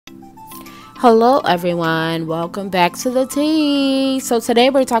Hello everyone, welcome back to the tea. So today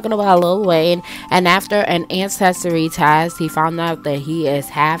we're talking about Lil Wayne, and after an ancestry test he found out that he is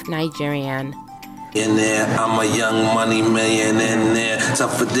half Nigerian. In there, I'm a young money millionaire, there,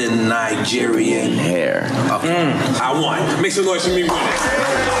 tougher than Nigerian hair. Okay. I won. Make some noise for me winning.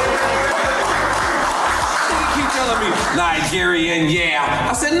 Keep telling me Nigerian, yeah.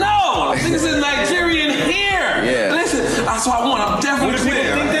 I said no. I think it said Nigerian hair. Yeah. Listen, so I won. I'm definitely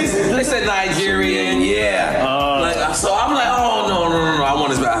clear. They said Nigerian, yeah. So I'm like, oh no. I want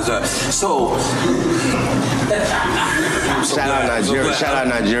this back. So. Shout out Nigeria! Shout out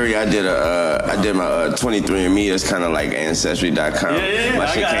Nigeria! I did my 23andMe. That's kind of like Ancestry.com. Yeah.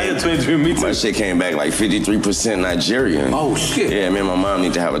 I got 23andMe too. My shit came back like 53% Nigerian. Oh shit! Yeah, me and my mom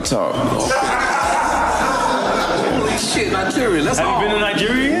need to have a talk. Holy shit, Nigerian! That's all. Have you been to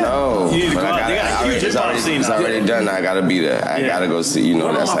Nigeria yet? No, but it's already done. I gotta be there. I gotta go see. You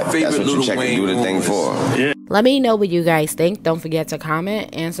know, that's what you check and do the thing for. Yeah. Let me know what you guys think. Don't forget to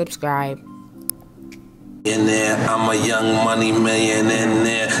comment and subscribe. In there, I'm a young money millionaire,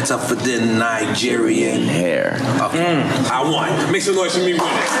 there, tougher than Nigerian hair. Okay. I won. Make some noise for me winning.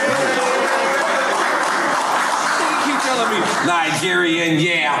 Keep telling me Nigerian,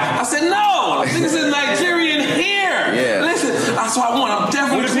 yeah. I said no. I think it said Nigerian hair. Yeah. Listen, so I won. I'm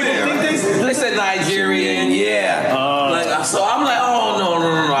definitely clear. They said Nigerian, yeah. So I'm like, oh no.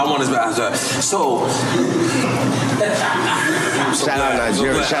 I want this back. So. Shout out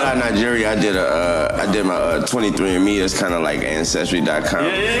Nigeria! Shout out Nigeria! I did my 23andMe. That's kind of like Ancestry.com.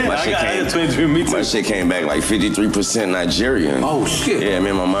 Yeah. I got 23andMe too. My shit came back like 53% Nigerian. Oh shit! Yeah, me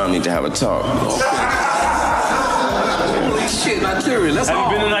and my mom need to have a talk. Holy shit, Nigerian! That's all.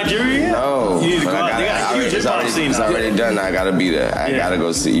 Have you been to Nigeria yet? No, but it's already done. I gotta be there. I gotta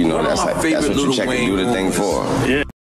go see. You know, that's what you check and do the thing for. Yeah.